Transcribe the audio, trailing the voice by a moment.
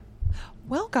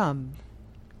Welcome.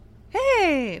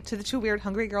 Hey, to the Two Weird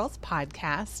Hungry Girls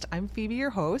podcast. I'm Phoebe,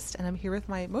 your host, and I'm here with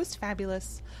my most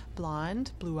fabulous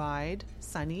blonde, blue-eyed,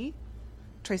 sunny,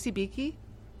 Tracy Beakey.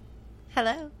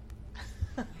 Hello.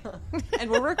 And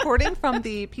we're recording from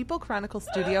the People Chronicle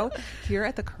studio here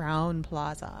at the Crown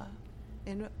Plaza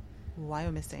in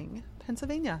Wyomissing,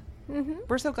 Pennsylvania. Mm-hmm.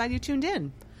 We're so glad you tuned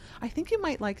in. I think you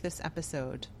might like this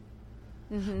episode.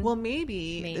 Mm-hmm. Well,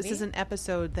 maybe this is an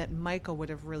episode that Michael would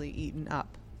have really eaten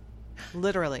up.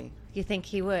 Literally. You think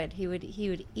he would? He would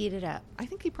eat it up. I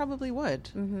think he probably would.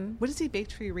 Mm-hmm. What has he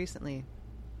baked for you recently?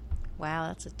 Wow,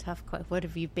 that's a tough question. What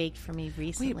have you baked for me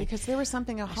recently? Wait, because there was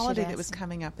something, a holiday that was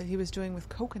coming up that he was doing with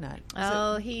coconut.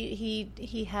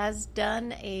 He has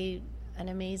done an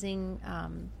amazing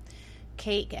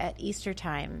cake at Easter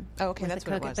time. Oh, okay, that's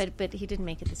what it was. But he didn't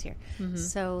make it this year. Mm-hmm.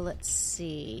 So let's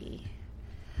see.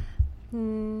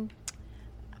 Well,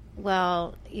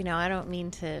 I don't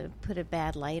mean to put a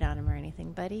bad light on him or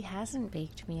anything, but he hasn't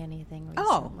baked me anything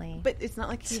recently. Oh, but it's not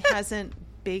like he hasn't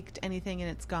baked anything and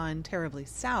it's gone terribly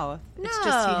south. No. It's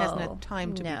just he hasn't had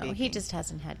time to be baking. No, he just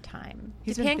hasn't had time.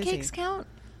 Do pancakes count?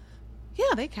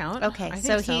 Yeah, they count. Okay,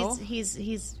 so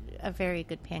he's a very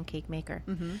good pancake maker.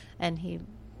 Mm-hmm. And he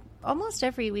almost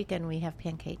every weekend we have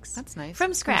pancakes. That's nice.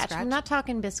 From scratch. I'm not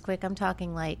talking Bisquick. I'm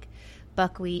talking like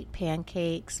buckwheat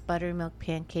pancakes, buttermilk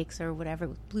pancakes, or whatever,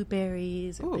 with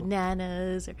blueberries or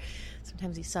bananas, or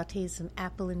sometimes he sautés some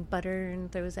apple and butter and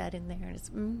throws that in there, and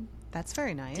it's that's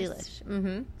very nice. Delish.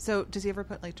 Mm-hmm. So does he ever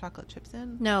put like chocolate chips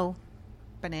in? No.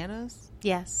 Bananas?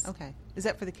 Yes. Okay. Is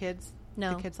that for the kids?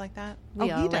 No. The kids like that?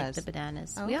 We all he like does. the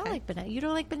bananas. Oh, we all like bananas. You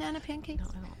don't like banana pancakes? No,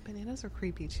 I don't. Bananas are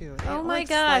creepy too. Oh my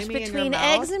gosh! Between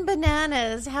eggs and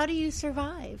bananas, how do you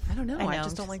survive? I don't know. I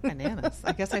just don't like bananas.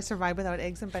 I guess I survive without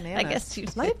eggs and bananas. I guess you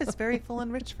do. Life is very full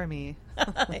and rich for me.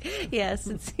 Yes,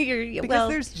 it's because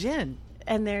there's gin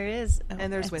and there is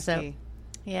and there's whiskey.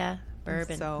 Yeah,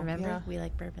 bourbon. So, remember, we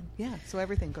like bourbon. Yeah, so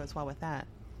everything goes well with that.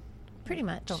 Pretty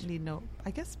much. Don't need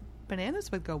I guess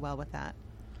bananas would go well with that.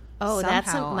 Oh,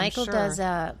 somehow, Michael does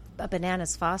a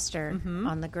bananas Foster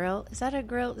on the grill. Is that a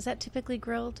grill? Is that typically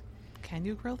grilled? Can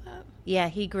you grill that? Yeah,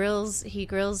 he grills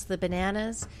the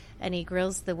bananas and he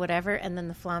grills the whatever, and then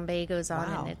the flambe goes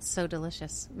on, and it's so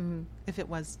delicious. Mm-hmm. If it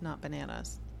was not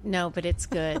bananas. No, but it's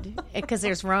good because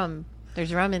there's rum.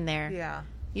 There's rum in there. Yeah.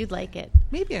 You'd like it.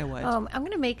 Maybe I would. I'm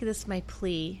going to make this my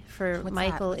plea for What's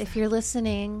Michael. that? If you're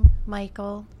listening,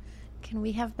 Michael, can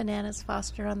we have bananas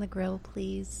Foster on the grill,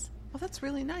 please? Well, that's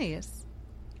really nice.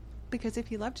 Because if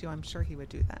he loved you, I'm sure he would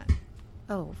do that.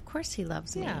 Oh, of course he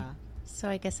loves me. Yeah. So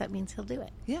I guess that means he'll do it.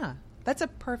 Yeah. That's a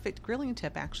perfect grilling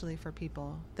tip, actually, for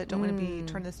people that don't want to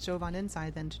turn the stove on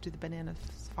inside than to do the banana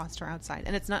Foster outside.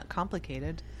 And it's not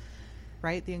complicated,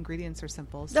 right? The ingredients are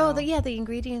simple. So. The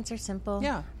ingredients are simple.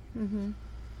 Yeah. Mm-hmm.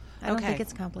 I don't think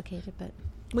it's complicated, but...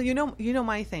 Well, you know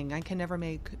my thing. I can never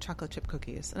make chocolate chip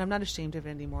cookies, and I'm not ashamed of it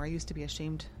anymore. I used to be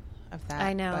ashamed of that.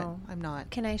 I know. But I'm not.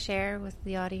 Can I share with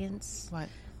the audience? What?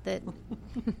 That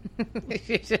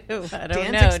I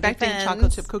don't know. Expecting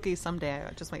chocolate chip cookies someday.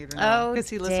 I just want you to know because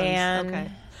he listens. Dan.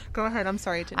 Okay, go ahead. I'm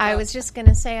sorry to. I was just going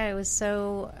to say I was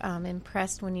so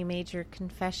impressed when you made your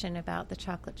confession about the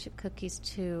chocolate chip cookies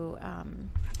to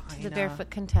the Barefoot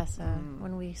Contessa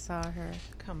when we saw her.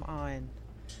 Come on.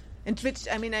 And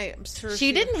I mean, I'm sure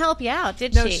she didn't help you out,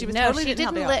 did no, she? She was totally she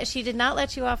didn't help out. She did not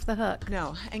let you off the hook.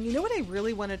 No. And you know what I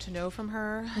really wanted to know from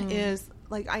her is,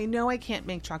 like, I know I can't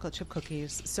make chocolate chip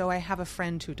cookies, so I have a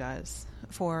friend who does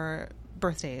for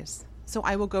birthdays. So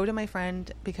I will go to my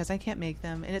friend because I can't make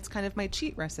them, and it's kind of my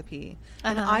cheat recipe.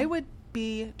 And I would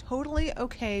be totally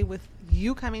okay with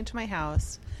you coming to my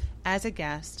house as a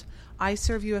guest. I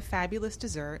serve you a fabulous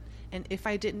dessert, and if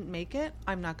I didn't make it,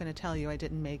 I'm not going to tell you I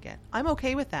didn't make it. I'm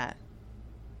okay with that.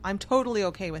 I'm totally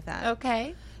okay with that.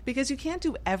 Okay. Because you can't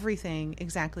do everything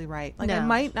exactly right. Like no.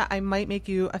 I might make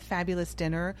you a fabulous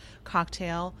dinner,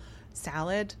 cocktail,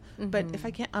 salad, but if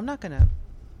I can't, I'm not going to.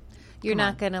 You're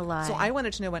not going to lie. So I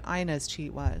wanted to know what Ina's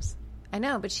cheat was. I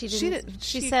know, but she didn't.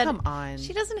 She said, "Come on."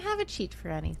 She doesn't have a cheat for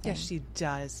anything. Yes, she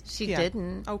does. She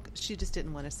didn't. Oh, she just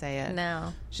didn't want to say it.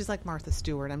 No. She's like Martha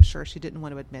Stewart. I'm sure she didn't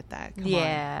want to admit that. Come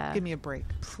on. Give me a break,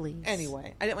 please.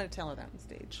 Anyway, I didn't want to tell her that on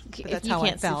stage. But if that's you how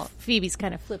can't I felt. See, Phoebe's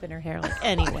kind of flipping her hair. Like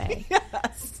anyway,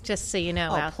 yes. Just so you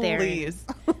know, out there in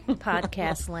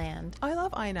podcast land. I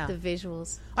love Ina. The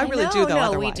visuals. I really do, though. No,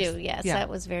 otherwise. we do. Yes, that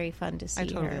was very fun to see. I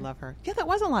totally love her. Yeah, that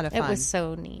was a lot of fun. It was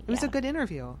so neat. It was a good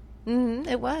interview. Mm-hmm,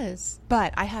 it was.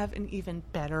 But I have an even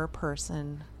better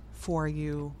person for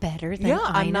you. Better than Ina?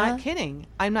 I'm not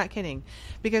kidding.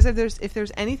 Because if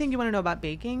there's anything you want to know about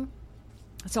baking,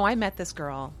 so I met this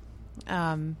girl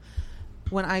when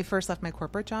I first left my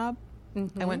corporate job.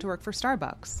 I went to work for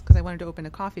Starbucks because I wanted to open a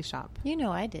coffee shop. You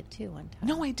know, I did too one time.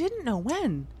 No, I didn't know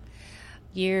when.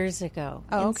 Years ago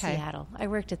in okay. Seattle. I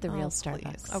worked at the real Please.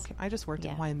 Starbucks. Okay, I just worked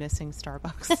at why I'm missing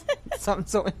Starbucks. Something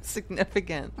so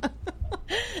insignificant.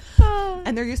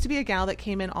 And there used to be a gal that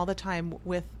came in all the time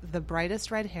with the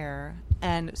brightest red hair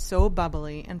and so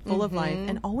bubbly and full of life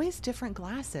and always different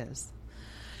glasses.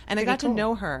 And I got to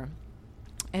know her.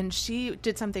 And she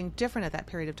did something different at that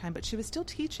period of time, but she was still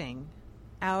teaching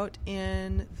out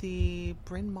in the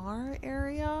Bryn Mawr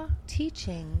area.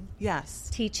 Teaching? Yes.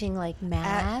 Teaching like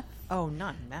math?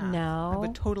 Not math. No. I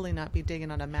would totally not be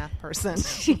digging on a math person.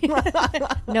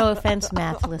 No offense,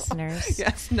 math listeners.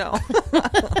 Yes, no.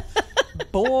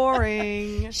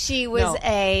 Boring. She was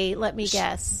let me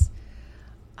guess,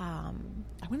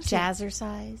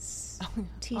 jazzercise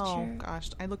teacher. Oh, gosh.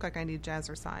 I look like I need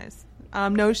jazzercise.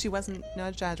 No, she wasn't.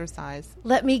 No jazzercise.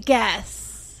 Let me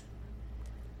guess.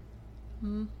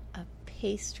 A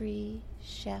pastry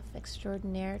chef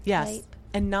extraordinaire type.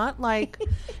 And not like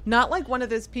one of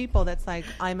those people that's like,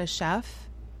 I'm a chef,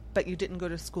 but you didn't go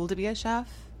to school to be a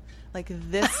chef. Like,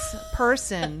 this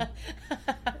person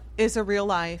is a real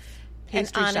life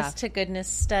pastry and honest chef. to goodness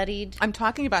studied. I'm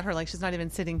talking about her like she's not even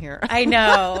sitting here. I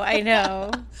know.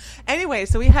 Anyway,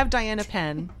 so we have Diana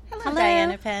Penn. Hello,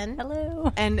 Diana Penn.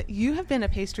 Hello. And you have been a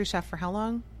pastry chef for how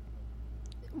long?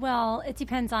 Well, it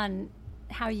depends on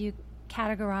how you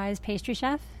categorize pastry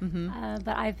chef.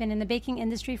 But I've been in the baking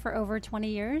industry for over 20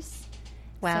 years.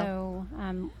 Wow.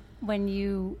 So when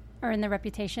you earn the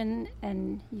reputation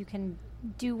and you can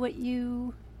do what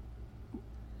you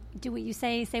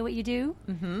say what you do,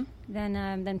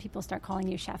 then people start calling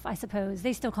you chef. I suppose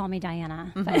they still call me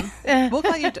Diana. But We'll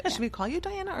call you. Should we call you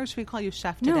Diana or should we call you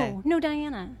chef today? no,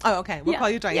 Diana. Oh, okay. We'll call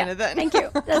you Diana then. Thank you.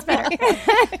 That's better.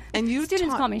 And you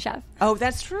Students call me chef. Oh,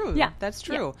 that's true. Yeah. That's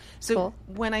true. Yeah. So Cool.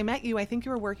 when I met you, I think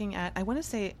you were working at, I want to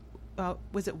say,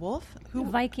 was it Wolf?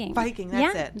 Viking.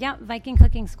 That's it. Yeah, Viking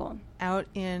Cooking School. Out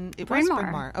in Bryn Mawr.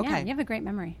 Bryn Mawr. Okay. Yeah, you have a great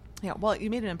memory. Yeah, well, you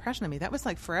made an impression on me. That was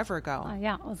like forever ago.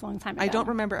 Yeah, it was a long time ago. I don't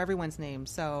remember everyone's name,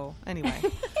 so anyway.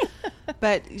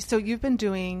 But so you've been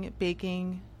doing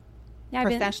baking I've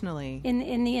been professionally,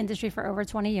 in the industry for over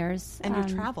 20 years. and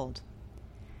you've traveled,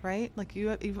 right? Like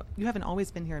you haven't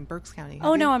always been here in Berks County. have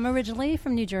Oh, you? no, I'm originally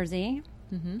from New Jersey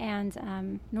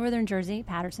and northern Jersey,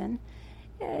 Patterson.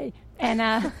 Yay. And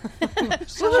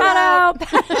shout out!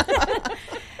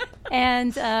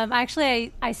 And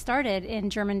actually, I started in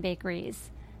German bakeries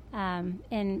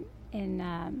in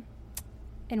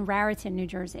Raritan, New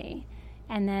Jersey.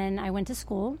 And then I went to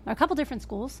school, a couple different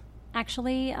schools.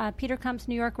 Actually, Peter Kump's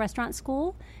New York Restaurant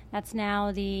School. That's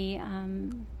now the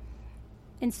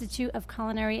Institute of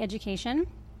Culinary Education.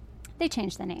 They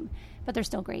changed the name, but they're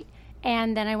still great.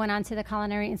 And then I went on to the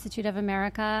Culinary Institute of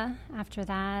America after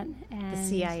that. And The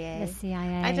CIA. The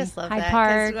CIA. I just love Hyde that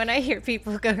Park. because when I hear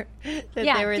people go that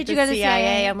Yeah, they were did at you the go to the CIA,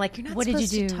 CIA? I'm like, you're not What did you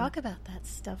supposed to do? talk about that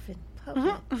stuff in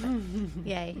public. But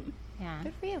yay. Yeah.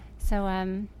 Good for you. So,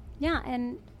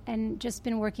 and just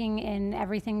been working in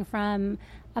everything from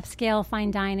upscale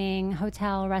fine dining,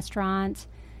 hotel, restaurant,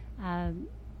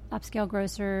 upscale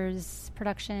grocers,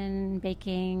 production,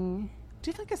 baking. Do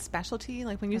you have like a specialty?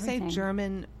 Like when you Everything. say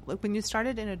German, like when you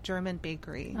started in a German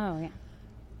bakery, Oh, yeah.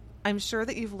 I'm sure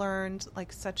that you've learned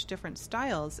like such different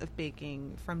styles of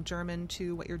baking from German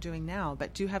to what you're doing now.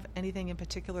 But do you have anything in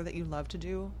particular that you love to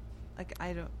do? Like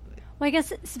I don't. Well, I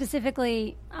guess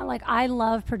specifically, like I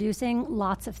love producing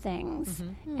lots of things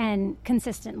and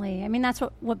consistently. I mean, that's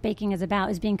what baking is about,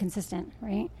 is being consistent,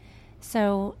 right?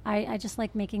 So I just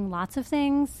like making lots of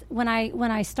things. When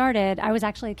I started, I was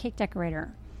actually a cake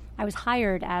decorator. I was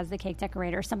hired as the cake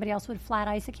decorator. Somebody else would flat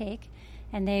ice a cake,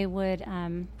 and they would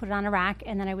put it on a rack,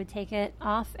 and then I would take it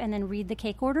off and then read the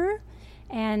cake order,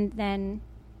 and then,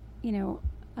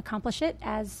 accomplish it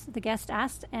as the guest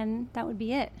asked, and that would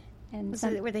be it. And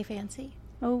Were they fancy?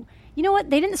 Oh, you know what?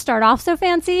 They didn't start off so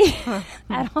fancy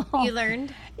at all. You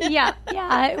learned? Yeah.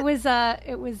 It was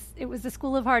the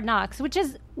school of hard knocks, which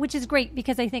is great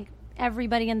because I think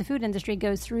everybody in the food industry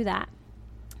goes through that.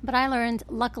 But I learned,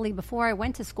 luckily, before I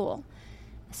went to school.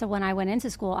 So when I went into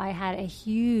school, I had a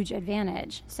huge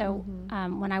advantage. So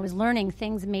when I was learning,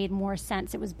 things made more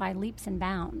sense. It was by leaps and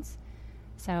bounds.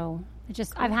 So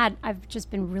I've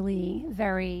just been really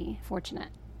very fortunate.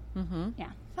 Mm-hmm.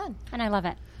 Yeah. Fun. And I love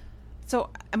it. So,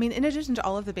 I mean, in addition to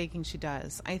all of the baking she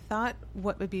does, I thought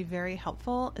what would be very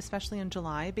helpful, especially in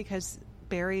July, because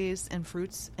berries and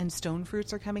fruits and stone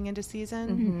fruits are coming into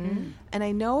season. And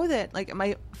I know that, like,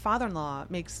 my father-in-law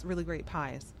makes really great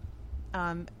pies.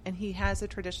 and he has a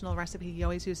traditional recipe he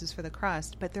always uses for the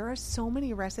crust, but there are so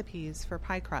many recipes for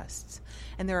pie crusts.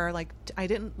 And there are like, I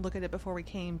didn't look at it before we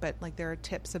came, but like there are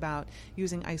tips about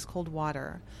using ice cold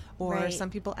water, or some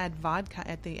people add vodka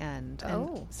at the end.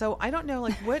 And so I don't know,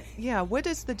 like what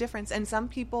is the difference? And some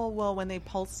people will, when they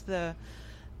pulse the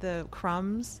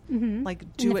crumbs,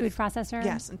 like do in the it food processor.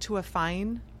 Yes, and to a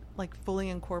fine, like fully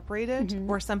incorporated,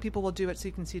 or some people will do it so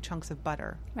you can see chunks of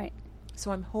butter. Right.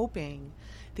 So I'm hoping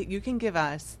that you can give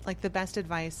us like the best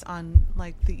advice on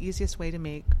like the easiest way to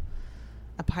make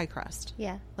a pie crust.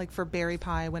 Yeah. Like for berry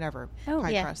pie, whatever.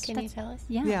 Pie crust. Can you tell us?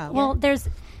 Yeah. Yeah. Well, there's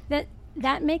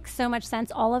that makes so much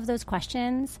sense, all of those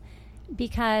questions,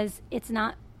 because it's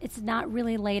not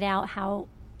really laid out how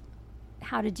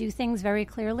to do things very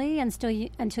clearly until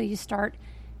you start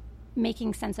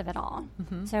making sense of it all.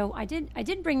 So I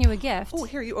did bring you a gift. Oh,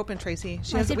 here, you open, Tracy.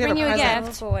 I did bring you a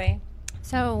gift. Oh boy.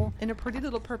 So in a pretty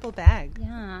little purple bag.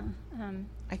 yeah,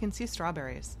 I can see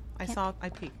strawberries. I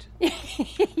peeked.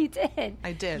 you did.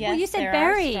 I did. Yes, Well, you said there are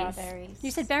berries. strawberries.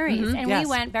 You said berries, and yes. we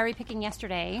went berry picking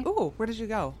yesterday Ooh, where did you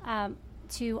go?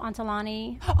 to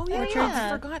Antolani. Oh yeah, Orchards. I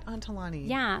forgot Antolani.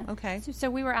 Yeah. Okay. So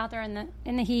we were out there in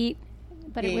the heat,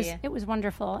 but Yeah. it was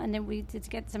wonderful, and then we did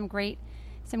get some great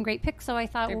picks. So I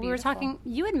thought, They're well, we were beautiful. talking.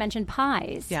 You had mentioned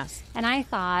pies. Yes. And I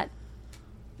thought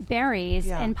berries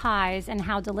Yeah. and pies and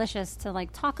how delicious to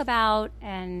like talk about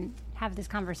and have this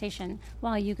conversation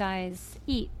while you guys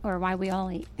eat, or while we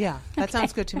all eat. Yeah, that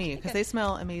sounds good to me because they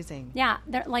smell amazing. Yeah,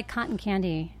 they're like cotton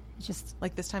candy. It's just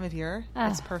Like this time of year,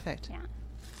 it's perfect. yeah.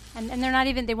 And they're not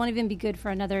even, they won't even be good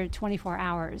for another 24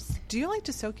 hours. Do you like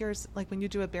to soak yours, like when you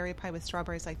do a berry pie with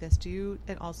strawberries like this, do you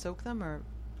at all soak them, or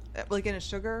like in a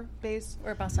sugar base?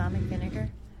 Or balsamic vinegar.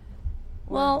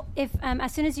 Well, if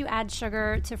as soon as you add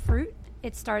sugar to fruit,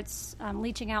 it starts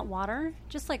leaching out water,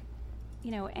 just like,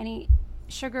 any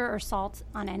sugar or salt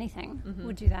on anything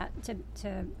would do that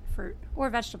to fruit or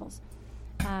vegetables.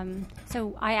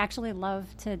 So I actually love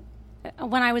to,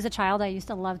 when I was a child, I used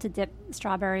to love to dip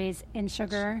strawberries in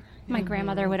sugar. My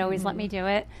grandmother would always let me do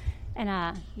it.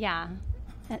 And yeah.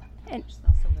 And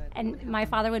Smells so good. and my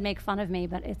father would make fun of me,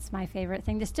 but it's my favorite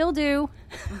thing to still do.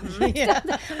 Yeah.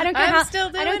 I don't care I'm how still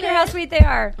I don't doing care how it. sweet they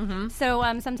are. So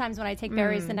sometimes when I take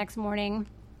berries the next morning,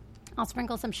 I'll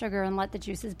sprinkle some sugar and let the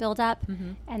juices build up,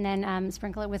 and then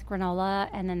sprinkle it with granola,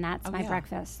 and then that's my yeah.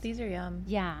 breakfast. These are yum.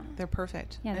 Yeah, They're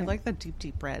perfect. Yeah, I they're- like the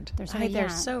deep bread. they're sort of They're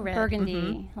so red.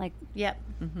 burgundy, like Yep.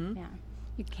 yeah.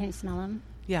 Can you smell them?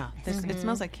 Yeah, it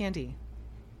smells like candy.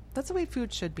 That's the way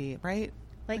food should be, right?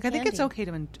 Like I think it's candy. okay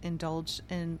to indulge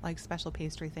in like special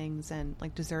pastry things and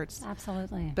like desserts,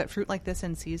 Absolutely. but fruit like this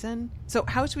in season. So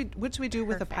what should we do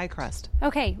with a pie crust?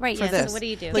 Okay, right. For Yes. this. So what do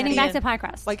you do? Getting Like back the- to pie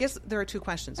crust. Well, I guess there are two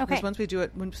questions. Okay. Because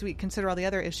once we consider all the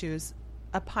other issues,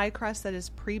 a pie crust that is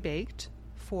pre-baked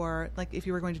for like if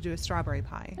you were going to do a strawberry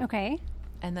pie, Okay.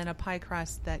 and then a pie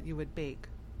crust that you would bake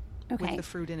Okay. with the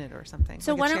fruit in it or something,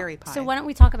 So like a cherry pie. why don't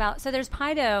we talk about? So there's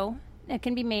pie dough that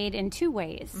can be made in two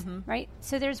ways, right?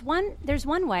 So there's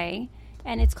one way,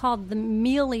 and it's called the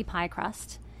mealy pie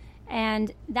crust,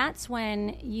 and that's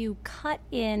when you cut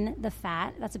in the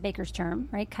fat. That's a baker's term,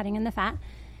 right? Cutting in the fat,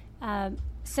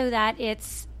 so that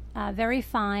it's very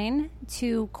fine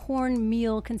to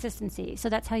cornmeal consistency. So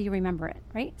that's how you remember it,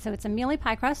 right? So it's a mealy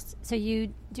pie crust. So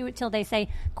you do it till they say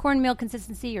cornmeal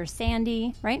consistency or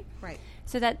sandy, right? Right.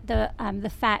 So that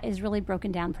the fat is really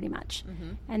broken down pretty much,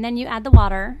 and then you add the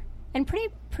water, and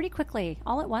pretty quickly,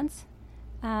 all at once,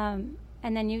 and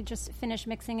then you just finish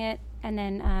mixing it, and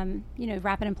then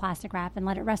wrap it in plastic wrap and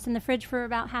let it rest in the fridge for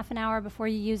about half an hour before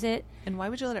you use it. And why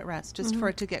would you let it rest? Just for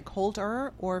it to get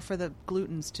colder, or for the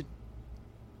glutens to?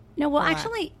 No, well, Relax.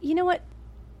 actually, you know what?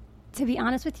 To be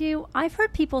honest with you, I've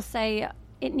heard people say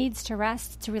it needs to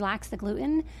rest to relax the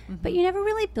gluten, but you never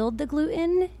really build the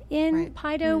gluten in Right.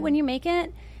 pie dough when you make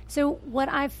it. So what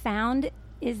I've found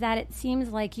is that it seems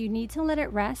like you need to let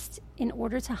it rest in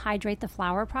order to hydrate the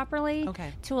flour properly,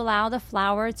 Okay. to allow the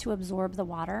flour to absorb the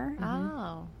water.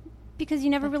 Oh. Because you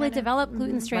never really kind of- develop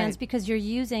gluten strands Right. because you're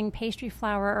using pastry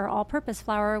flour or all-purpose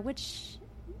flour, which,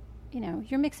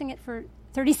 you're mixing it for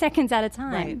 30 seconds at a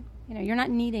time. Right. You're not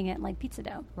kneading it like pizza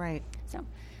dough. Right. So,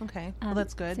 Okay. Well,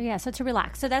 that's good. so to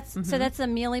relax. So that's a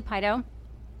mealy pie dough,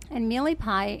 and mealy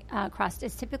pie crust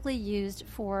is typically used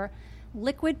for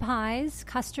liquid pies,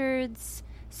 custards.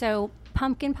 So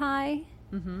pumpkin pie,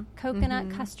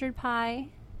 coconut custard pie,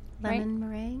 Lemon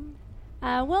meringue.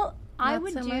 well, I Not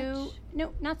would so do much?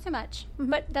 no, not so much.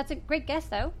 But that's a great guess,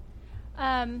 though.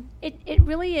 It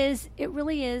really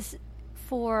is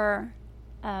for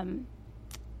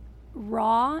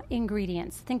raw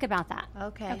ingredients. Think about that.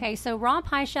 Okay. Okay. So raw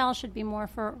pie shell should be more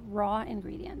for raw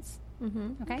ingredients.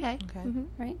 Okay. Okay.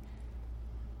 Right.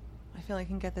 I feel like I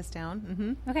can get this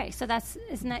down. Okay. So that's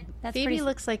Phoebe pretty.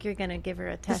 looks like you're going to give her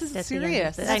a test is at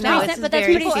serious. the That's end of this. I know, pretty this sim- is but that's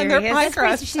very pretty- and their serious. pie That's pretty-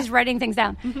 crust. she's writing things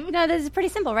down. No, this is pretty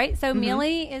simple, right? So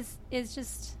mealy is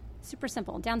just super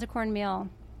simple, down to cornmeal,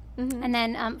 and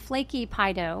then flaky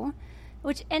pie dough,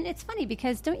 and it's funny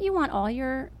because don't you want all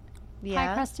your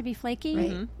pie crust to be flaky?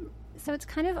 Right. So it's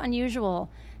kind of unusual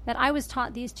that I was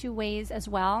taught these two ways as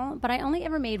well, but I only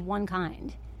ever made one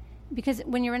kind. Because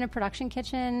when you're in a production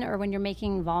kitchen or when you're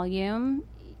making volume,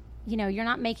 you're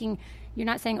not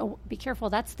saying, oh, be careful,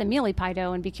 that's the mealy pie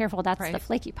dough, and be careful, that's the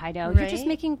flaky pie dough. You're just Right.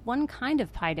 making one kind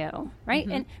of pie dough, right?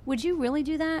 And would you really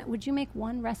do that? Would you make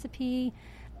one recipe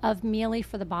of mealy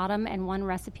for the bottom and one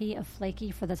recipe of flaky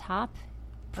for the top?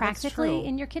 Practically true.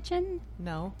 in your kitchen?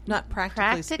 No, not practically.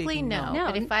 Practically, speaking, no. No.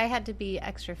 But if I had to be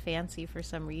extra fancy for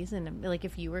some reason, like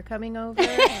if you were coming over,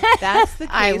 That's the case.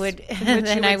 I would. in which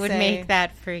Then you I would say make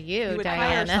that for You you, would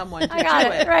hire Diana. someone to I got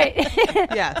do it, right.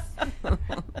 Yes,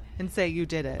 and say you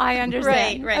did it. I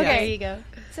understand. Right. Okay. There you go.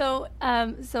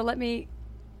 So let me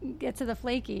get to the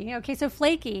flaky. Okay, so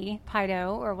flaky pie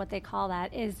dough, or what they call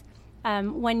that, is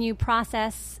when you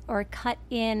process or cut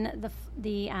in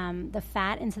the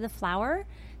fat into the flour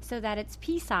so that it's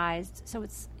pea-sized, so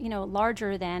it's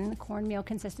larger than cornmeal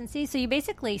consistency. So you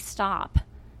basically stop.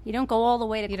 You don't go all the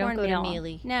way to You don't cornmeal. go to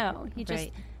mealy. No, you just.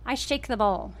 Right. I shake the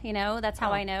bowl, that's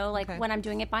how I know. Like okay. when I'm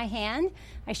doing it by hand,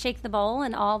 I shake the bowl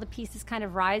and all the pieces kind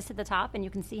of rise to the top and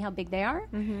you can see how big they are.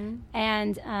 Mm-hmm.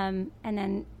 And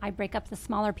then I break up the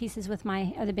smaller pieces or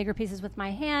the bigger pieces with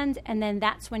my hand, and then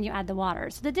that's when you add the water.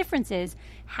 So the difference is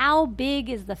how big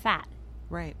is the fat?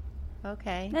 Right.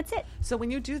 Okay. That's it. So when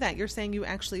you do that, you're saying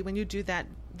when you do that,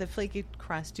 the flaky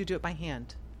crust, you do it by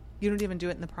hand. You don't even do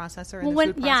it in the processor. Well,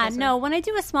 when I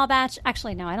do a small batch,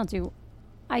 actually, no, I don't do.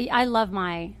 I love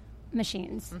my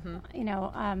machines,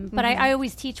 but I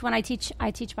always teach when I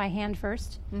teach by hand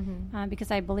first,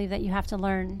 because I believe that you have to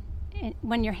learn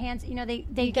when your hands, they You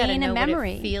gotta gain know a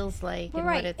memory. what it feels like, Well, and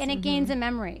right, what it's, and it gains a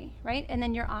memory, right? And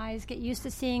then your eyes get used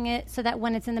to seeing it, so that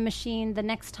when it's in the machine, the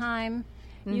next time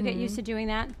you get used to doing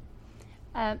that.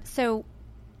 So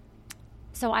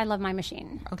I love my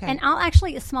machine. Okay. And I'll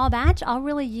actually a small batch. I'll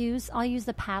use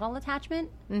the paddle attachment.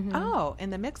 Oh,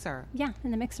 in the mixer. Yeah,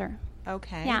 in the mixer.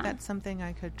 Okay, Yeah. that's something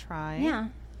I could try. Yeah.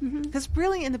 Because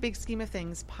really, in the big scheme of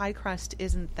things, pie crust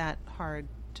isn't that hard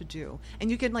to do, and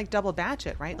you can double batch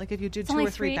it, right? Like if you did two or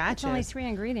three batches. It's only 3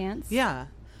 ingredients. Yeah.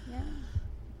 Yeah.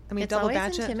 I mean, It's double always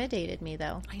batch it. intimidated me,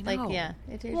 though. I know. Like, yeah,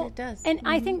 it does. And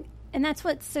I think, and that's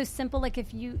what's so simple. Like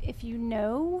if you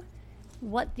know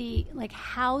what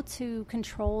how to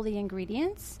control the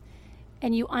ingredients,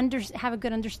 and you have a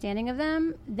good understanding of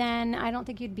them, then I don't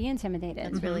think you'd be intimidated.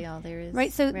 That's really all there is.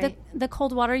 Right. So the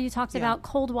cold water you talked Yeah. about,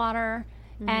 cold water,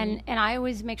 and I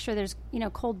always make sure there's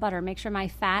cold butter. Make sure my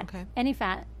fat, any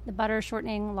fat, the butter,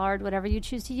 shortening, lard, whatever you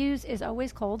choose to use, is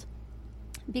always cold,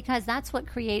 because that's what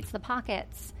creates the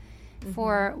pockets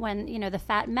for when the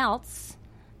fat melts.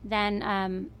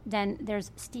 Then there's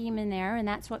steam in there, and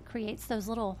that's what creates those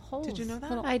little holes. Did you know that?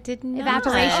 little- I didn't know.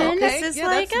 Evaporation? This is Yeah,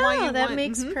 like, that's why you that want-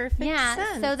 makes perfect Yeah.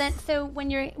 sense. So when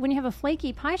you have a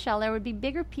flaky pie shell, there would be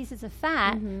bigger pieces of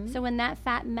fat. So when that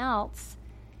fat melts,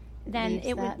 then Leaves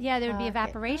it would that there would be pocket.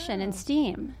 evaporation and Oh.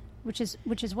 steam, which is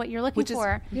what you're looking Which is-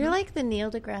 for. You're like the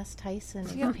Neil deGrasse Tyson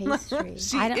of pastry.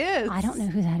 She I is. don't know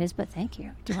who that is, but thank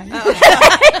you. Do I know?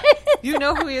 You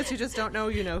know who he is. You just don't know.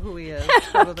 You know who he is.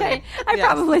 Probably. Okay, I Yes.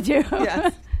 probably do.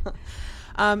 Yes.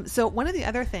 So one of the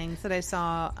other things that I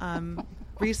saw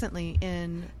recently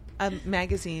in a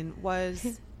magazine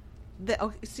was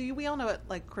we all know it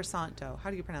like croissant dough.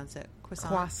 How do you pronounce it?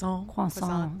 Croissant.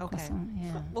 Croissant. Okay. Croissant,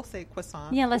 yeah. We'll say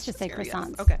croissant. Yeah, let's just say Sure, yes.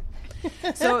 croissants. Okay.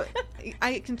 So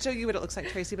I can show you what it looks like,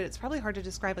 Tracy, but it's probably hard to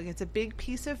describe. Like it's a big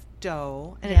piece of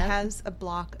dough, and it Yeah. has a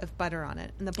block of butter on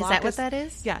it. And the block that what that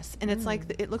is? Yes, and it's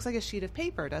like it looks like a sheet of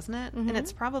paper, doesn't it? And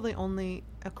it's probably only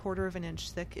a quarter of an inch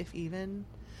thick, if even.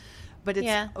 But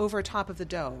it's over top of the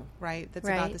dough, right? That's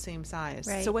about Right. the same size.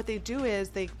 Right. So what they do is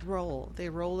they roll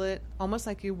it almost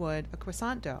like you would a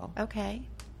croissant dough. Okay.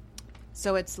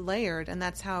 So it's layered, and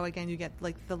that's how, again, you get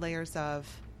like the layers of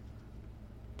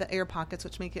the air pockets,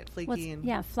 which make it flaky.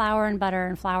 Flour and butter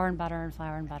and flour and butter and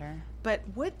flour and butter. But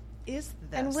what is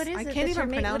this? And what is I it can't that even you're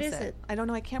pronounce what is it. it? I don't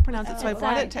know. I can't pronounce it, so I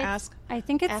brought it to ask. I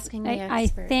think it's. Asking the I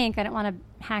expert. think I don't want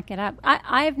to hack it up.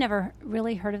 I've never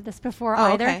really heard of this before Oh,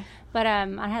 either. okay. But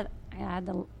I had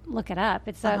to look it up.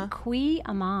 It's a Cuit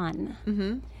Amman.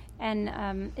 Mm-hmm.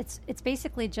 And it's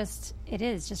basically just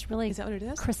really Is that what it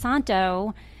is? croissant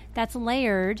dough that's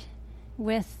layered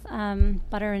with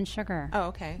butter and sugar. Oh,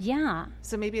 okay. Yeah.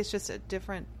 So maybe it's just a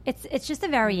different. It's just a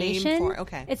variation. for-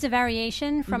 okay. It's a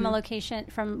variation from a location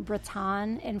from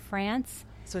Bretagne in France.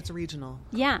 So it's regional.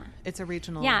 Yeah. It's a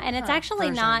regional. Yeah, and it's actually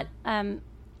version. not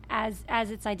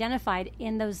as it's identified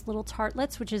in those little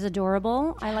tartlets, which is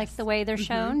adorable. I like the way they're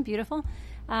shown, beautiful.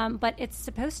 But it's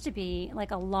supposed to be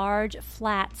like a large,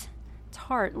 flat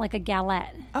tart, like a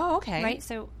galette. Oh, okay. Right?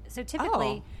 So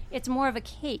typically it's more of a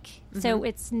cake. So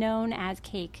it's known as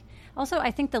cake. Also,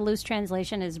 I think the loose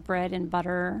translation is bread and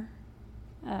butter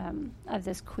of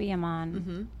this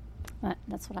Cuillemont. But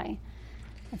that's what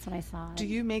I saw. Do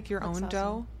you make your own awesome.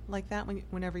 dough like that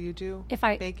whenever you do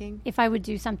baking If I would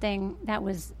do something that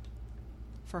was,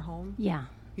 for home? yeah,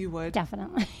 You would?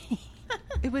 definitely.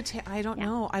 It would take, I don't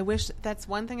know. I wish, that's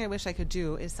one thing I wish I could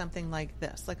do is something like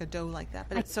this, like a dough like that.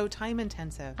 But it's so time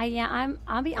intensive.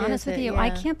 I'll be honest with it? you. I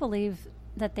Yeah. can't believe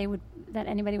that that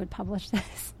anybody would publish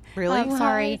this. Really? I'm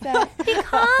sorry.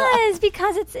 Why is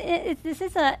because this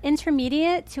is a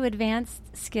intermediate to advanced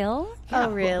skill. Yeah,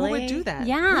 Oh, really? Who would do that?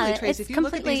 Yeah, Really, Tracy, it's if you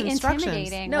look at completely these instructions.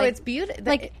 intimidating. No, Like- it's beautiful.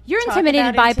 Like you're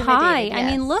intimidated by pie. I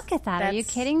mean, look at that. Are you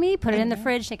kidding me? Put it in the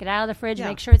fridge, take it out of the fridge, Yeah.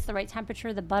 make sure it's the right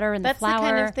temperature, the butter and That's the flour.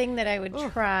 the kind of thing that I would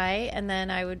try, and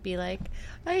then I would be like,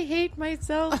 I hate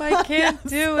myself. I can't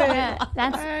do it. Yeah,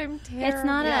 I'm terrible.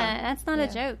 That's not a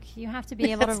joke. You have to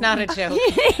be able That's to. not a joke. You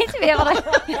need to be able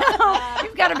to.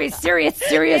 You've got to be serious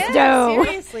dough.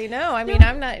 Seriously, no. I mean,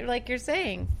 I'm not like you're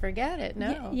saying. Forget it.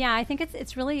 No. Yeah, I think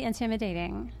it's really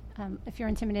intimidating. If you're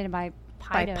intimidated by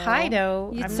pie By dough, pie dough,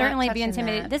 you'd I'm not certainly be touching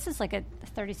intimidated. that. This is like a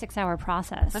 36-hour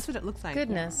process. That's what it looks like.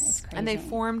 Goodness. It's crazy. And they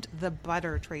formed the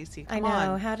butter, Tracy. I Come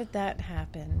know. on. How did that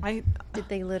happen? Did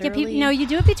they Yeah, literally? you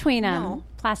do it between No.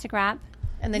 plastic wrap.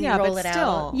 and then Yeah, you roll but it still.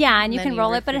 out. Yeah, and you then can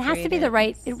roll it, but it has to be refrigerate the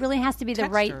right. It really has to be the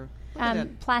right Texture. Look at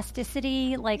it.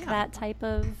 plasticity, like that type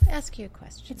of. Ask you a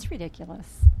question. It's ridiculous.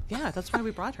 Yeah, that's why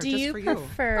we brought her, Do just you for you.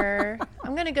 prefer?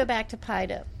 I'm going to go back to pie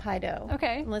dough.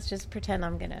 Okay. Let's just pretend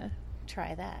I'm going to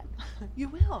try that. You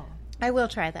will. I will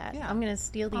try that. Yeah. I'm going to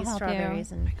steal these help you.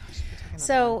 strawberries and. Gosh, you're taking another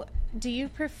So, one. do you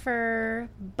prefer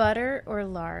butter or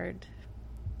lard?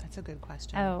 That's a good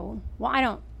question. Oh well, I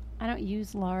don't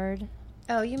use lard.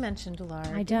 Oh, you mentioned lard.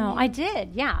 I don't. I did.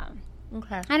 Yeah.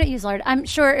 Okay. I don't use lard. I'm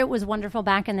sure it was wonderful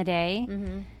back in the day,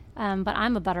 but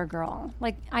I'm a butter girl.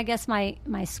 Like I guess my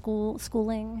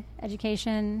schooling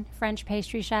education, French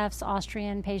pastry chefs,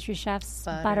 Austrian pastry chefs,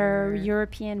 butter,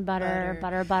 European butter.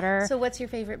 So, what's your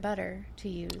favorite butter to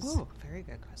use? Oh, very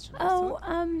good question.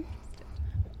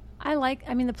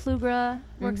 I mean the Plugra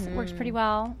works pretty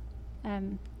well.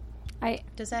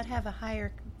 Does that have a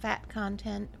higher fat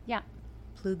content? Yeah,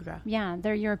 Plugra. yeah,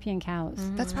 they're European cows.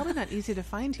 That's probably not easy to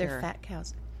find here. They're fat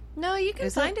cows. No, you can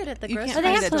Is find it? it at the You grocery can't Oh,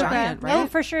 they find have a Plugra. giant, right? Oh,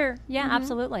 for sure. Yeah,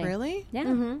 absolutely. Really?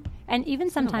 Yeah, and even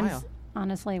sometimes, while.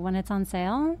 honestly, when it's on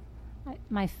sale,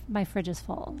 my fridge is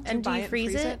full. And do Buy you and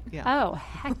freeze it? Yeah. Oh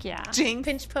heck yeah! Jinx.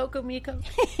 Pinch poco miko.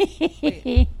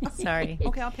 Sorry.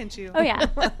 Okay, I'll pinch you. Oh yeah,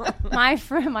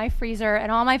 my freezer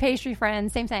and all my pastry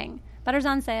friends, same thing. Butter's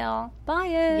on sale. Buy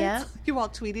it. Yeah. You all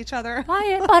tweet each other. Buy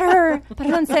it.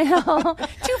 Butter's on sale. 2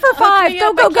 for $5.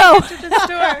 Go go go. To the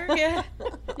store.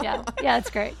 Yeah. Yeah, it's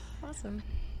great. Awesome.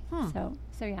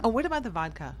 So yeah. Oh, what about the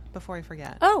vodka? Before I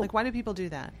forget. Oh. Like, why do people do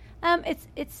that?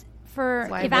 It's for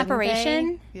Why wouldn't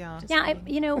evaporation. Yeah. Yeah,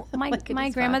 my Look at my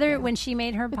his grandmother vodka. when she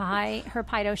made her pie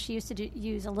dough, she used to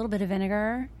use a little bit of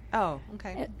vinegar. Oh,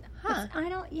 okay.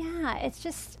 It's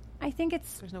just I think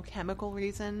it's There's no chemical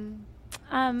reason.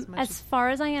 as as- far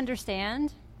as I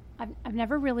understand, I've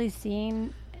never really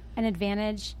seen an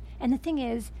advantage. And the thing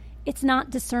is, it's not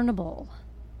discernible.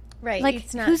 Right. Like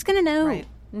it's not, who's going to know? Right.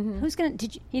 Who's going to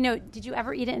did you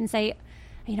ever eat it and say,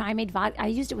 I made vodka. I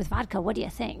used it with vodka. What do you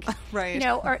think? Right.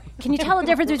 Or can you tell the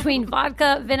difference between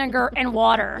vodka, vinegar, and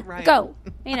water? Right. Go.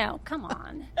 Come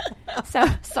on. So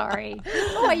sorry.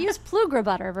 Oh, I used Plugra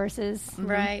butter versus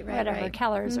Right, whatever right.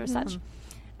 Keller's or such.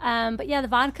 But yeah, the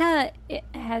vodka it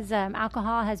has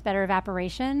alcohol has better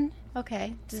evaporation.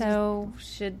 Okay. So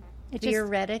should it just-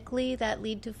 theoretically that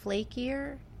lead to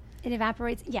flakier? it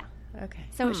evaporates. Yeah. Okay.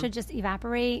 So it should just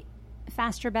evaporate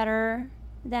faster, better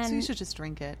than So you should just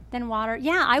drink it. than water.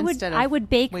 Yeah, I would. Instead of I would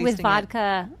bake with wasting it.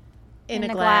 vodka In a a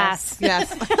glass. Yes.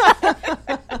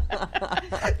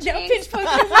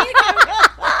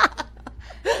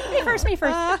 Me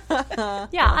first.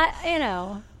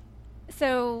 Yeah,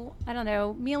 So I don't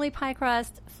know, mealy pie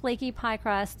crust, flaky pie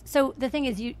crust. So the thing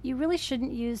is, you really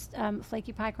shouldn't use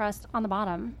flaky pie crust on the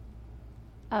bottom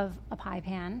of a pie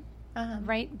pan,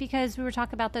 right? Because we were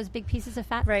talking about those big pieces of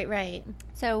fat. Right.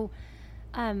 So,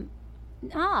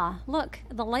 look,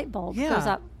 the light bulb Yeah. goes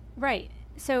up. Right.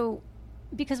 So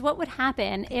because what would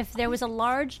happen if there was a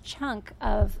large chunk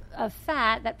of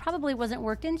fat that probably wasn't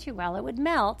worked into well? It would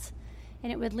melt,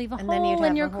 and it would leave a hole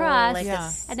in your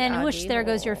crust, and then whoosh, there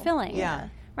goes your filling. Yeah.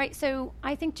 Right. So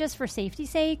I think just for safety's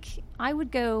sake, I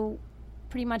would go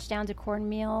pretty much down to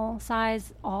cornmeal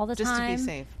size all the time. Just to be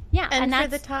safe. Yeah. And for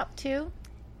the top too?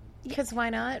 Because why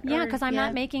not? Yeah, because I'm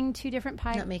not making two different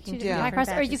pie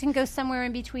crusts. Or you can go somewhere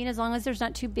in between as long as there's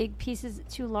not too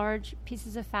large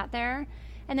pieces of fat there.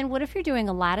 And then what if you're doing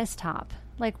a lattice top?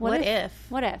 Like what if,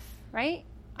 right?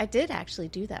 I did actually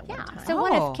do that one time. So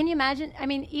what if, can you imagine, I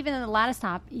mean, even in the lattice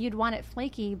top, you'd want it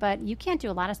flaky, but you can't do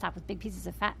a lattice top with big pieces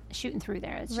of fat shooting through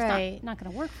there. It's just not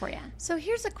going to work for you. So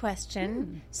here's a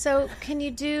question. So can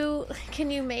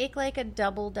you make like a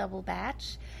double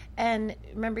batch? And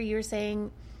remember you were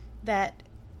saying that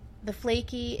the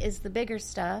flaky is the bigger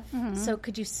stuff. So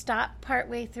could you stop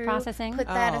partway through, processing, put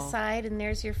that aside, and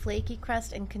there's your flaky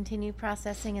crust, and continue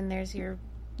processing, and there's your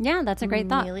that's a great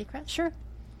thought. Mealy crust? Sure.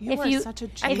 You are such a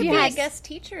genius. I could be a guest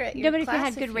teacher at your class. But if you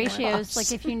had good ratios,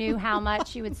 like if you knew how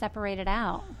much you would separate it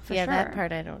out, for sure. That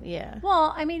part I don't,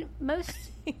 Well, I mean, most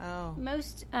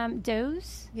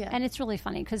doughs, and it's really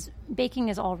funny because baking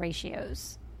is all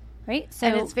ratios, right? So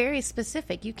and it's very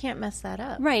specific. You can't mess that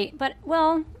up. Right, but,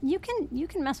 well, you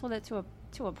can mess with it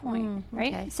to a point,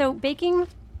 right? Okay. So baking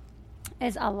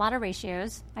is a lot of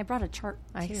ratios. I brought a chart,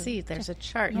 too. I see. There's a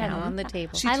chart now on the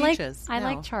table. She teaches. I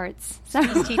like charts. So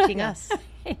she's teaching us.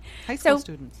 High school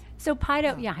students. So pie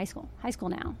dough, high school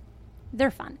now.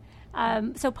 They're fun.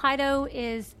 So pie dough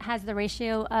has the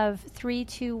ratio of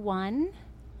 3-to-1.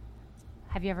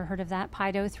 Have you ever heard of that? Pie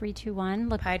dough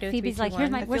 3-to-1. Look, pie dough Phoebe's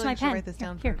 3-to-1. like, where's my pen? Write this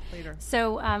down Here. for later.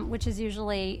 So, which is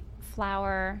usually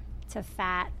flour to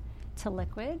fat to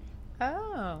liquid.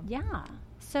 Oh. Yeah.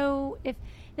 So if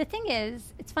the thing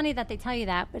is, it's funny that they tell you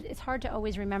that, but it's hard to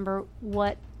always remember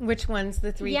which one's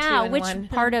the 3, 2, and which 1.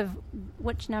 part of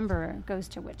which number goes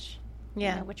to which.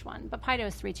 Yeah. Which one. But pie dough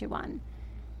is 3-2-1.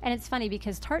 And it's funny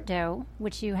because tart dough,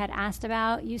 which you had asked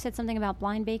about, you said something about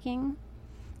blind baking.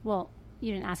 Well,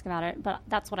 you didn't ask about it, but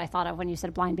that's what I thought of when you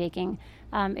said blind baking,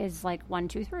 is like 1,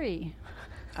 2, 3.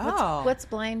 What's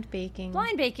blind baking?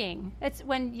 Blind baking. It's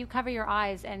when you cover your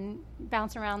eyes and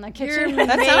bounce around the kitchen.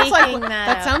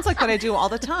 That sounds like what I do all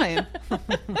the time.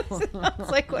 Sounds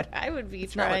like what I would be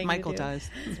trying. Not what Michael does.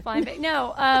 Blind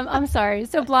no, I'm sorry.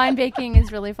 So blind baking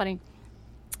is really funny.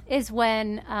 Is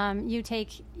when you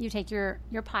take your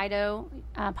pie dough,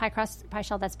 pie crust, pie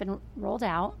shell that's been rolled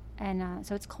out, and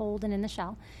so it's cold and in the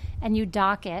shell, and you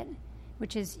dock it,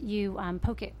 which is you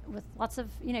poke it with lots of,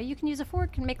 you can use a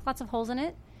fork and make lots of holes in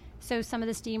it, so some of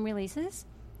the steam releases,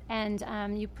 and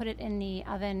you put it in the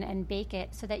oven and bake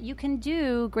it so that you can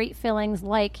do great fillings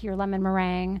like your lemon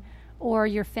meringue or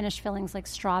your finished fillings like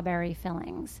strawberry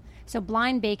fillings. So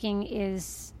blind baking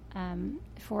is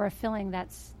for a filling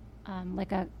that's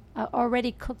like a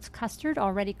already cooked custard,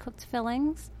 already cooked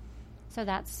fillings. So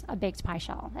that's a baked pie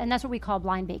shell, and that's what we call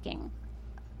blind baking.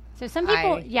 So some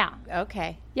people,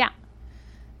 okay,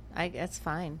 that's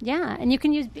fine. Yeah, and you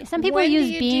can use. Some people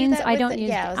use beans. I don't use.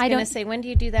 Yeah, I was going to say, when do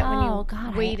you do that? When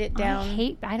you weight it down?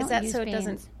 I don't Is that use so beans. It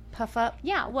doesn't puff up?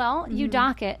 Yeah, well, you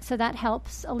dock it, so that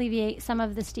helps alleviate some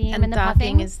of the steam and the docking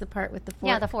puffing. Is the part with the fork.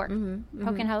 Yeah, the fork,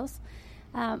 poke and hose.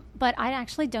 But I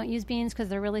actually don't use beans because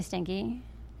they're really stinky.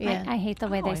 Yeah. I hate the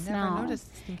way they smell. Never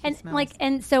noticed stinky and smells.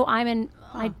 And so I'm in.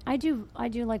 I do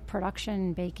like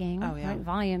production baking, right,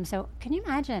 volume. So can you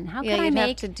imagine how could I make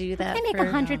have to do that? I make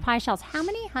 100 pie shells. How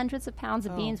many hundreds of pounds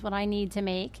of beans would I need to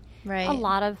make a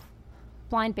lot of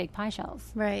blind baked pie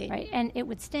shells? Right. And it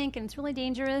would stink, and it's really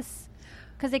dangerous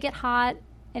because they get hot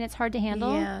and it's hard to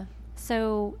handle. Yeah.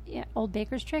 So old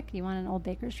baker's trick. You want an old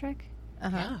baker's trick?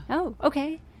 Yeah. Oh,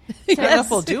 okay. I don't know if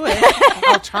we'll do it.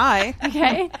 I'll try.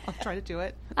 Okay. I'll try to do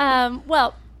it.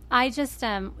 Well, I just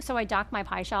so I dock my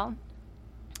pie shell,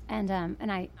 and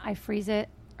I freeze it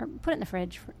or put it in the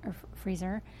fridge or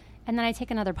freezer, and then I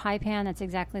take another pie pan that's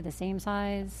exactly the same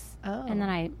size, and then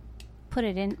I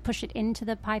push it into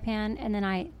the pie pan, and then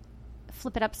I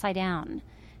flip it upside down,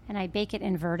 and I bake it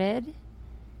inverted.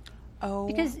 Oh,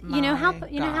 because you know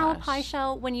how a pie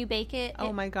shell, when you bake it,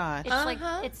 oh my gosh, it's like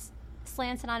it's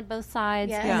slanted on both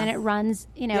sides, and then it runs,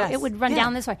 it would run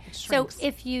down this way. So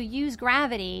if you use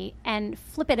gravity and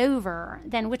flip it over,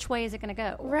 then which way is it going to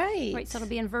go? Right. So it'll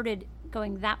be inverted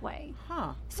going that way.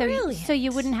 So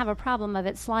you wouldn't have a problem of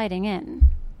it sliding in.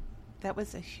 That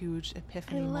was a huge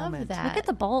epiphany moment. Love that. Look at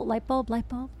the light bulb.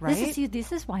 Right?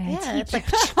 This is why I teach.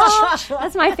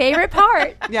 That's my favorite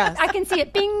part. Yes. I can see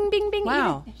it bing, bing, bing.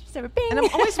 Wow. So bing. And I'm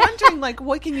always wondering, like,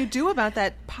 what can you do about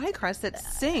that pie crust that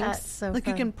sinks? so like,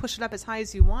 fun. you can push it up as high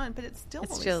as you want, but it still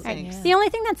sinks. The only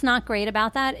thing that's not great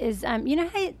about that is, you know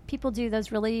how people do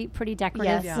those really pretty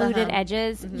decorative Yes, fluted uh-huh.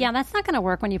 edges? Yeah, that's not going to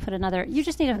work when you put another. You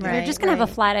just need you're Right, just going to have a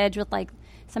right. flat edge with like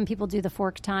some people do the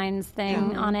fork tines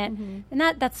thing on it, and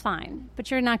that's fine. But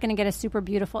you're not going to get a super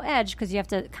beautiful edge because you have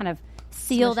to kind of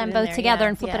seal Smush it them in both there, together yeah,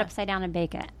 and flip it yeah. upside down and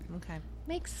bake it. Okay.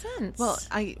 Makes sense. Well,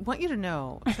 I want you to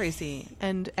know, Tracy,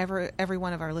 and every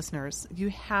one of our listeners, you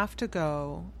have to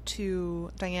go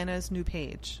to Diana's new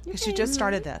page because she just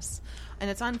started this, and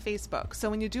it's on Facebook. So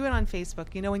when you do it on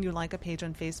Facebook, you know, when you like a page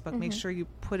on Facebook, make sure you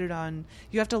put it on.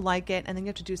 You have to like it, and then you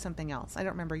have to do something else. I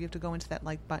don't remember. You have to go into that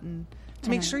like button to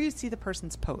make sure you see the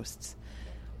person's posts.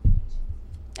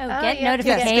 Oh, yeah. get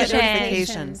notifications. Yes, get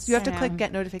notifications. You have to Yeah. click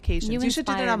get notifications. You You should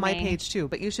do that inspired on my me. page too,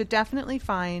 but you should definitely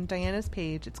find Diana's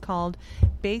page. It's called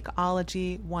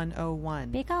Bakeology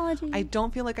 101. Bakeology. I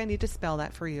don't feel like I need to spell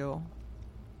that for you.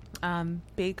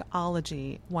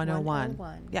 Bakeology 101.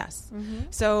 101. Yes.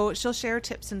 So she'll share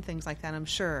tips and things like that, I'm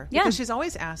sure. Yeah. Because she's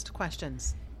always asked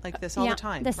questions like this all the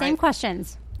time. The same right?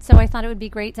 questions. So I thought it would be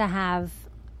great to have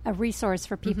a resource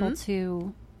for people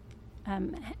to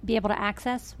be able to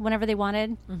access whenever they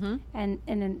wanted, and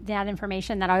then that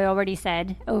information that I already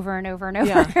said over and over and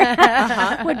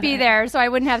over would be there, so I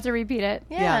wouldn't have to repeat it.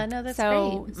 yeah, no, that's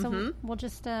great. So we'll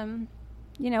just,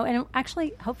 you know, and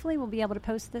actually, hopefully, we'll be able to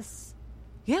post this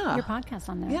Yeah. your podcast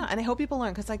on there. Yeah, and I hope people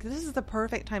learn because, like, this is the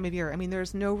perfect time of year. I mean,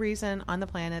 there's no reason on the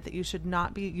planet that you should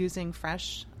not be using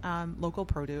fresh local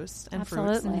produce and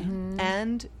fruits, Absolutely.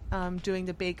 and doing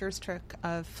the baker's trick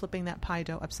of flipping that pie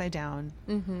dough upside down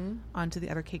onto the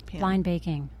other cake pan. Blind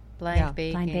baking. Blind Yeah.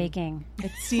 baking. Blind baking.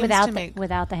 It seems Without to the, make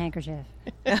without the handkerchief.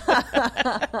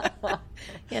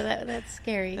 Yeah, that's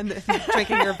scary. and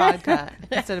drinking your vodka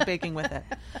instead of baking with it.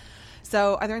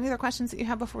 So, are there any other questions that you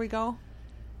have before we go?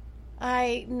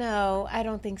 No, I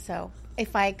don't think so.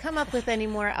 If I come up with any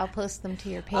more, I'll post them to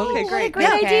your page. Okay, great. great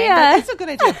Yeah. idea. That's a good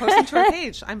idea. Post them to our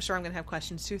page. I'm sure I'm going to have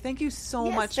questions too. Thank you so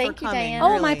Yes, much for thank you, coming. Diana.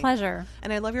 Oh, my really. pleasure.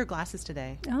 And I love your glasses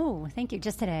today. Oh, thank you.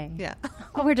 Just today. Yeah.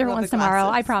 Oh, we're different Love ones the tomorrow.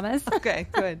 I glasses. promise. Okay,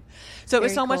 good. So it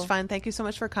was Very so much cool. fun. Thank you so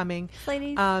much for coming.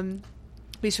 Ladies.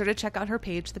 Be sure to check out her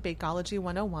page, The Bakeology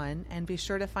 101, and be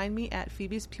sure to find me at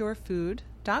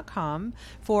phoebespurefood.com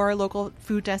for local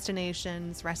food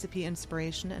destinations, recipe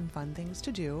inspiration, and fun things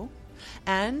to do.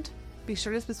 And be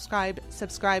sure to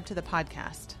subscribe to the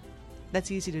podcast. That's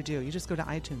easy to do. You just go to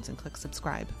iTunes and click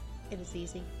subscribe. It is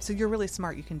easy. So you're really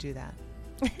smart. You can do that.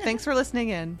 Thanks for listening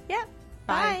in. Yeah.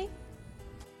 Bye. Bye.